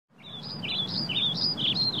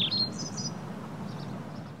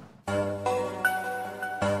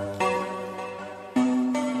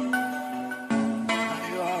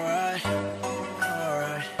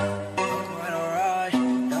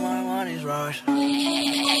I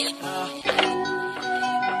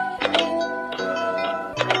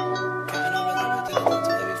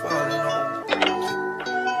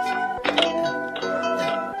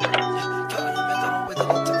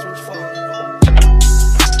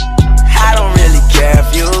don't really care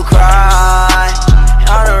if you cry.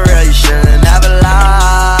 I don't really should've never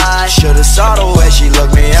lied. Should've saw the way she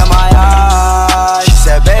looked me in my eyes. She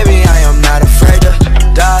said, baby, I am not afraid to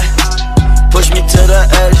die. Push me to the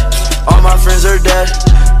edge, all my friends are dead.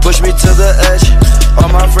 Push me to the edge, all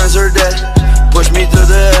my friends are dead. Push me to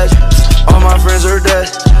the edge, all my friends are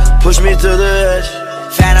dead. Push me to the edge.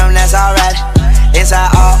 Phantom, that's alright.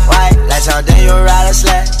 Inside all white, like something you ride a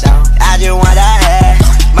sled down. I just want that head.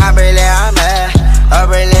 My bracelet, I'm mad. Her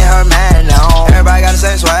bracelet, her man, no. Everybody got the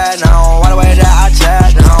same swag, no. All the way that I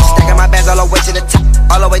chat, no. Stacking my bands all the way to the top,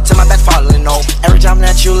 all the way to my back falling over. Every time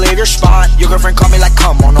that you leave your spot, your girlfriend call me like,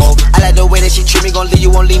 come on over. I like the way that she treat me, gon' leave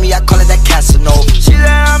you, won't leave me, I call it that Casanova. She said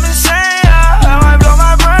I'm insane, yeah, I might blow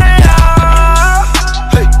my brain.